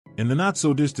In the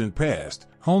not-so-distant past,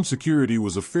 home security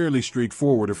was a fairly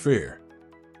straightforward affair.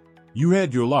 You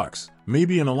had your locks,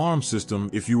 maybe an alarm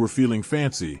system if you were feeling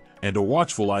fancy, and a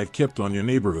watchful eye kept on your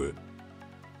neighborhood.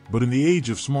 But in the age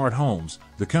of smart homes,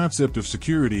 the concept of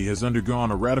security has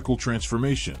undergone a radical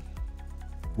transformation.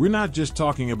 We're not just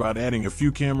talking about adding a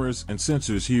few cameras and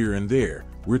sensors here and there.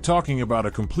 We're talking about a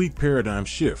complete paradigm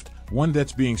shift, one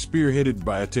that's being spearheaded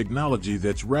by a technology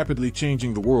that's rapidly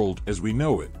changing the world as we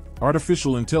know it.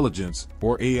 Artificial intelligence,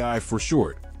 or AI for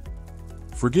short.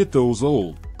 Forget those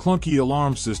old, clunky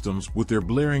alarm systems with their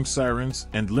blaring sirens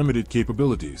and limited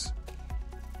capabilities.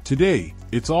 Today,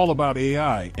 it's all about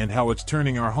AI and how it's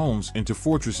turning our homes into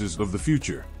fortresses of the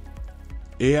future.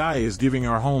 AI is giving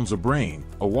our homes a brain,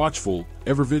 a watchful,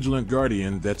 ever-vigilant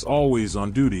guardian that's always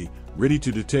on duty, ready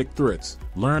to detect threats,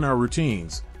 learn our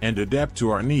routines, and adapt to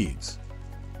our needs.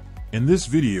 In this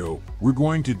video, we're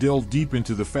going to delve deep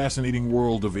into the fascinating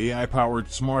world of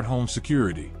AI-powered smart home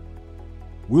security.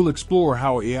 We'll explore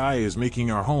how AI is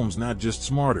making our homes not just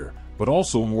smarter, but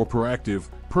also more proactive,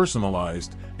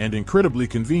 personalized, and incredibly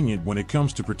convenient when it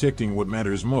comes to protecting what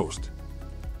matters most.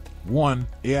 1.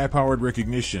 AI-powered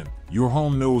recognition. Your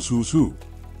home knows who's who.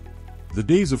 The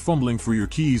days of fumbling for your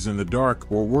keys in the dark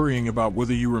or worrying about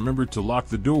whether you remembered to lock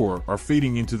the door are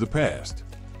fading into the past.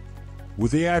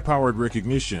 With AI-powered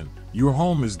recognition, your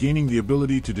home is gaining the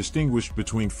ability to distinguish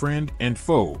between friend and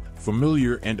foe,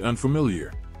 familiar and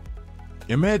unfamiliar.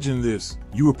 Imagine this: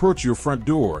 you approach your front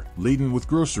door, laden with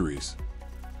groceries.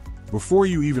 Before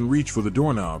you even reach for the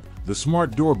doorknob, the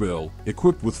smart doorbell,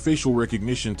 equipped with facial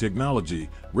recognition technology,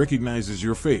 recognizes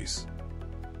your face.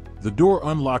 The door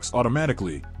unlocks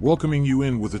automatically, welcoming you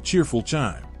in with a cheerful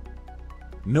chime.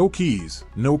 No keys,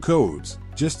 no codes,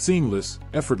 just seamless,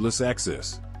 effortless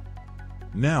access.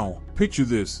 Now, picture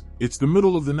this: it's the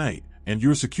middle of the night, and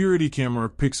your security camera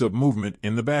picks up movement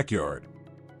in the backyard.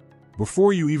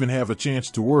 Before you even have a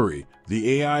chance to worry,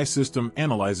 the AI system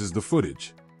analyzes the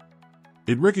footage.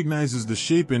 It recognizes the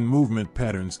shape and movement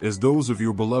patterns as those of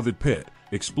your beloved pet,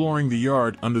 exploring the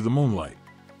yard under the moonlight.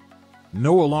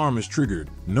 No alarm is triggered,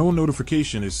 no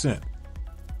notification is sent.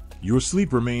 Your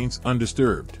sleep remains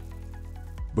undisturbed.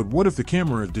 But what if the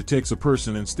camera detects a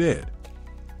person instead?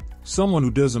 Someone who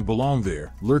doesn't belong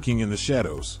there, lurking in the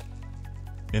shadows.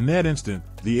 In that instant,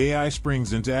 the AI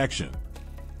springs into action.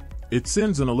 It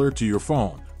sends an alert to your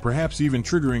phone, perhaps even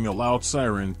triggering a loud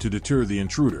siren to deter the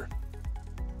intruder.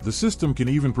 The system can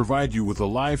even provide you with a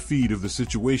live feed of the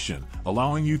situation,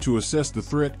 allowing you to assess the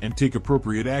threat and take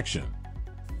appropriate action.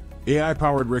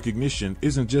 AI-powered recognition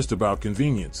isn't just about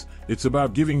convenience, it's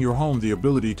about giving your home the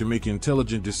ability to make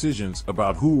intelligent decisions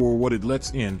about who or what it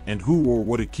lets in and who or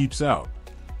what it keeps out.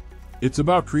 It's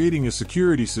about creating a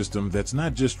security system that's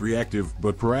not just reactive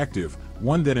but proactive,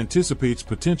 one that anticipates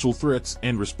potential threats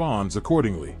and responds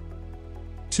accordingly.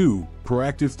 2.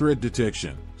 Proactive threat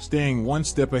detection, staying one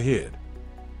step ahead.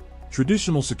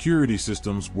 Traditional security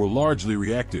systems were largely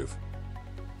reactive.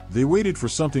 They waited for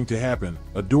something to happen,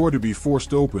 a door to be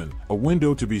forced open, a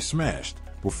window to be smashed,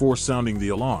 before sounding the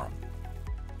alarm.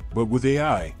 But with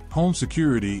AI, home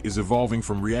security is evolving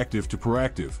from reactive to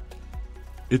proactive.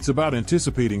 It's about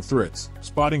anticipating threats,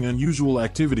 spotting unusual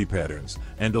activity patterns,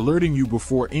 and alerting you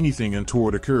before anything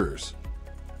untoward occurs.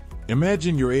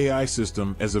 Imagine your AI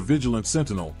system as a vigilant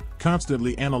sentinel,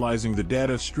 constantly analyzing the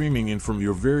data streaming in from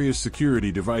your various security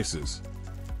devices.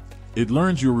 It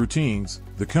learns your routines,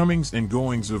 the comings and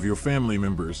goings of your family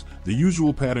members, the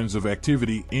usual patterns of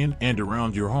activity in and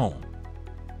around your home.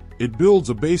 It builds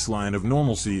a baseline of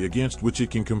normalcy against which it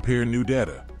can compare new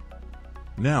data.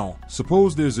 Now,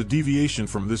 suppose there's a deviation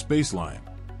from this baseline.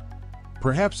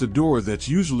 Perhaps a door that's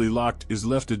usually locked is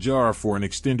left ajar for an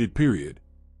extended period.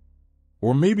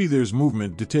 Or maybe there's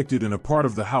movement detected in a part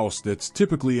of the house that's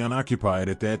typically unoccupied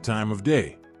at that time of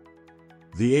day.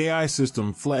 The AI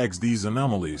system flags these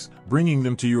anomalies, bringing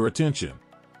them to your attention.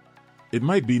 It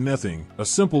might be nothing, a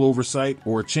simple oversight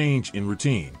or a change in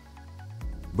routine.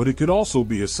 But it could also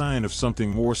be a sign of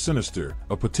something more sinister,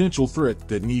 a potential threat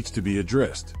that needs to be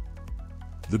addressed.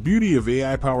 The beauty of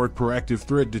AI-powered proactive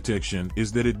threat detection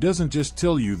is that it doesn't just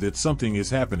tell you that something is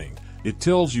happening, it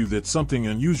tells you that something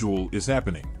unusual is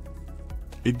happening.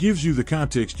 It gives you the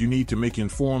context you need to make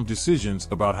informed decisions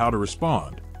about how to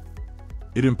respond.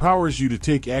 It empowers you to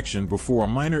take action before a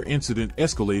minor incident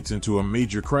escalates into a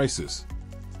major crisis.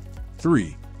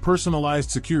 3.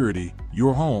 Personalized security,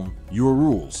 your home, your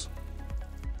rules.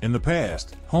 In the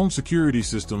past, home security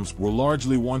systems were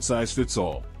largely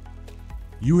one-size-fits-all.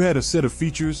 You had a set of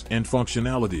features and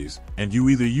functionalities, and you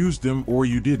either used them or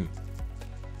you didn't.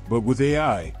 But with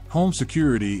AI, home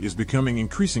security is becoming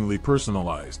increasingly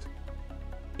personalized.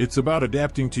 It's about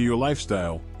adapting to your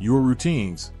lifestyle, your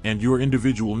routines, and your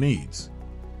individual needs.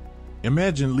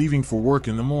 Imagine leaving for work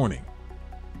in the morning.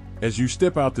 As you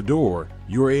step out the door,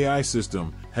 your AI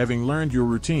system, having learned your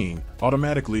routine,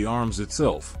 automatically arms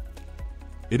itself.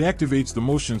 It activates the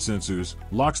motion sensors,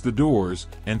 locks the doors,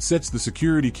 and sets the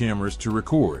security cameras to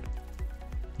record.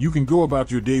 You can go about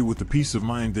your day with the peace of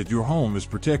mind that your home is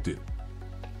protected.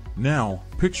 Now,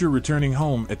 picture returning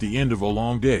home at the end of a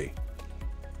long day.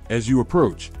 As you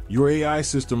approach, your AI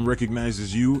system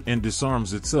recognizes you and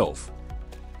disarms itself.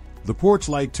 The porch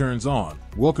light turns on,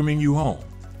 welcoming you home.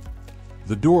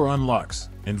 The door unlocks,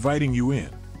 inviting you in.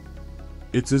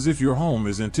 It's as if your home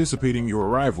is anticipating your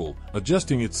arrival,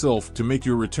 adjusting itself to make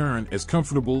your return as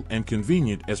comfortable and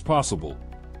convenient as possible.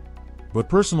 But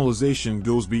personalization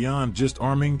goes beyond just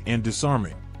arming and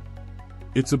disarming.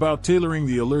 It's about tailoring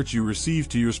the alerts you receive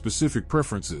to your specific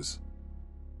preferences.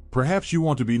 Perhaps you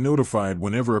want to be notified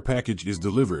whenever a package is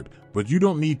delivered, but you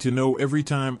don't need to know every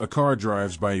time a car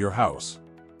drives by your house.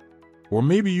 Or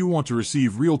maybe you want to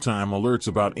receive real-time alerts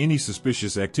about any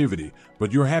suspicious activity,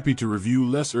 but you're happy to review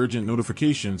less urgent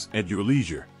notifications at your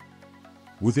leisure.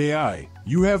 With AI,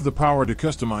 you have the power to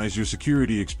customize your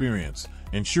security experience,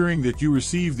 ensuring that you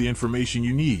receive the information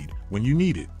you need when you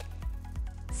need it.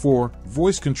 4.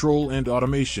 Voice control and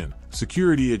automation,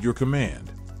 security at your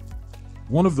command.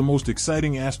 One of the most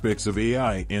exciting aspects of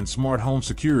AI in smart home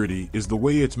security is the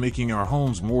way it's making our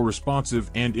homes more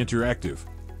responsive and interactive.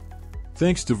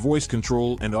 Thanks to voice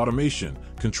control and automation,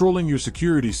 controlling your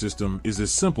security system is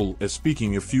as simple as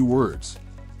speaking a few words.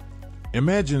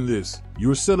 Imagine this: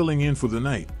 you're settling in for the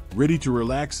night, ready to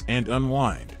relax and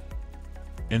unwind.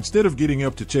 Instead of getting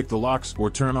up to check the locks or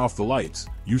turn off the lights,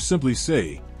 you simply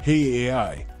say, "Hey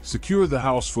AI, secure the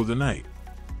house for the night."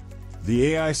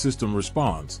 The AI system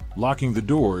responds, locking the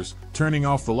doors, turning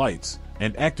off the lights,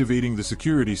 and activating the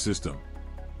security system.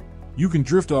 You can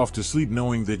drift off to sleep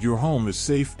knowing that your home is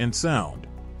safe and sound.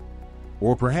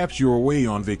 Or perhaps you're away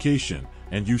on vacation,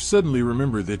 and you suddenly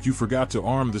remember that you forgot to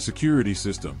arm the security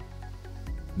system.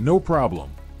 No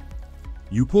problem.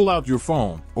 You pull out your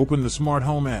phone, open the smart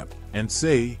home app, and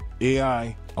say,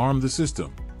 "AI, arm the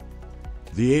system."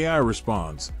 The AI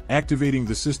responds, activating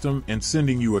the system and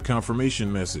sending you a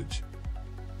confirmation message.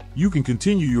 You can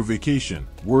continue your vacation,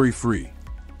 worry-free.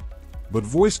 But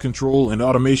voice control and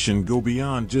automation go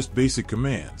beyond just basic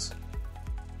commands.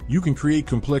 You can create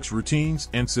complex routines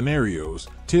and scenarios,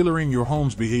 tailoring your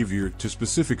home's behavior to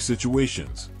specific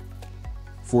situations.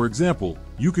 For example,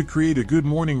 you could create a good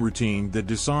morning routine that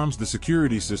disarms the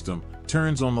security system,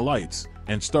 turns on the lights,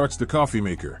 and starts the coffee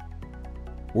maker.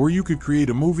 Or you could create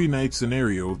a movie night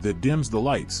scenario that dims the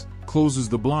lights, closes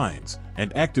the blinds,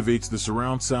 and activates the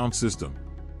surround sound system.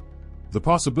 The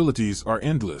possibilities are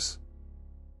endless.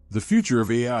 The future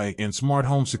of AI in smart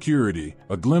home security,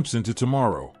 a glimpse into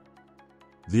tomorrow.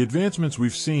 The advancements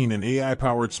we've seen in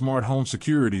AI-powered smart home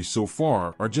security so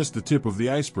far are just the tip of the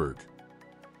iceberg.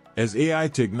 As AI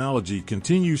technology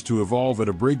continues to evolve at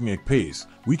a breakneck pace,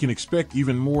 we can expect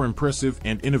even more impressive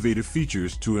and innovative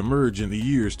features to emerge in the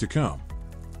years to come.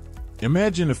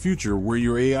 Imagine a future where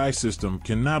your AI system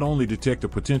can not only detect a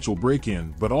potential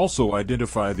break-in but also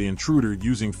identify the intruder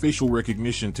using facial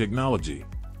recognition technology.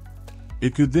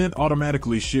 It could then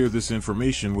automatically share this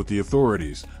information with the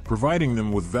authorities, providing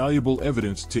them with valuable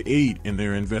evidence to aid in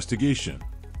their investigation.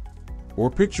 Or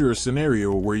picture a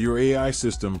scenario where your AI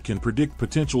system can predict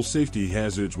potential safety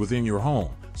hazards within your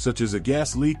home, such as a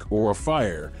gas leak or a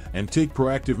fire, and take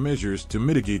proactive measures to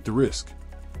mitigate the risk.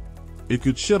 It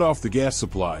could shut off the gas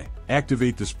supply,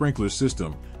 activate the sprinkler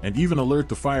system, and even alert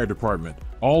the fire department,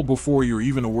 all before you're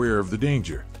even aware of the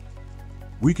danger.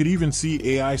 We could even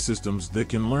see AI systems that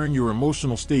can learn your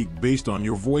emotional state based on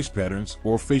your voice patterns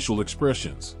or facial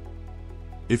expressions.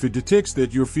 If it detects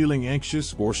that you're feeling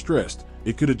anxious or stressed,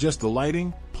 it could adjust the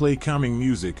lighting, play calming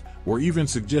music, or even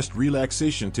suggest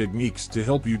relaxation techniques to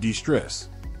help you de-stress.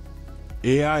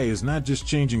 AI is not just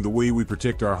changing the way we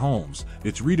protect our homes,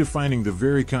 it's redefining the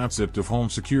very concept of home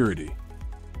security.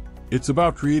 It's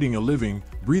about creating a living,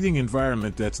 breathing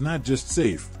environment that's not just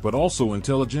safe, but also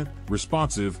intelligent,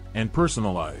 responsive, and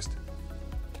personalized.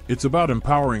 It's about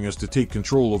empowering us to take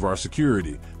control of our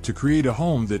security, to create a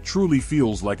home that truly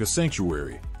feels like a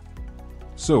sanctuary.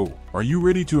 So, are you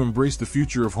ready to embrace the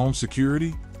future of home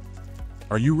security?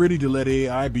 Are you ready to let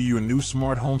AI be your new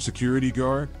smart home security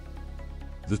guard?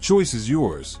 The choice is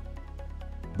yours.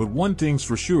 But one thing's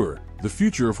for sure, the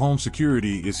future of home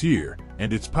security is here,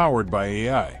 and it's powered by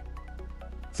AI.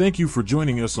 Thank you for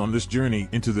joining us on this journey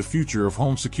into the future of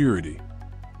home security.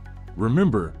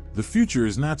 Remember, the future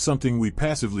is not something we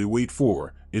passively wait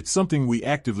for, it's something we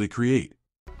actively create.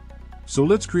 So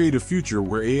let's create a future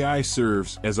where AI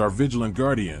serves as our vigilant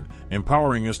guardian,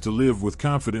 empowering us to live with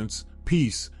confidence,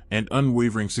 peace, and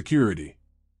unwavering security.